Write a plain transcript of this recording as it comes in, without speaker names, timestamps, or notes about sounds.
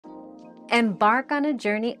Embark on a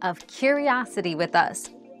journey of curiosity with us.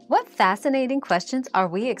 What fascinating questions are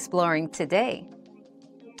we exploring today?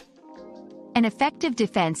 An effective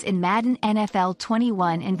defense in Madden NFL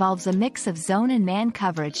 21 involves a mix of zone and man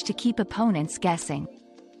coverage to keep opponents guessing.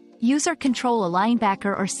 Use or control a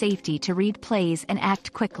linebacker or safety to read plays and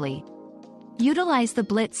act quickly. Utilize the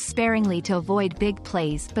blitz sparingly to avoid big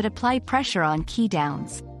plays but apply pressure on key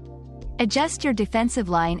downs. Adjust your defensive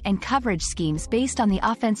line and coverage schemes based on the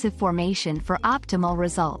offensive formation for optimal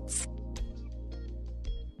results.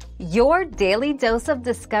 Your daily dose of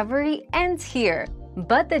discovery ends here,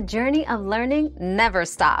 but the journey of learning never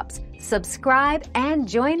stops. Subscribe and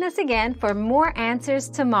join us again for more answers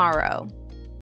tomorrow.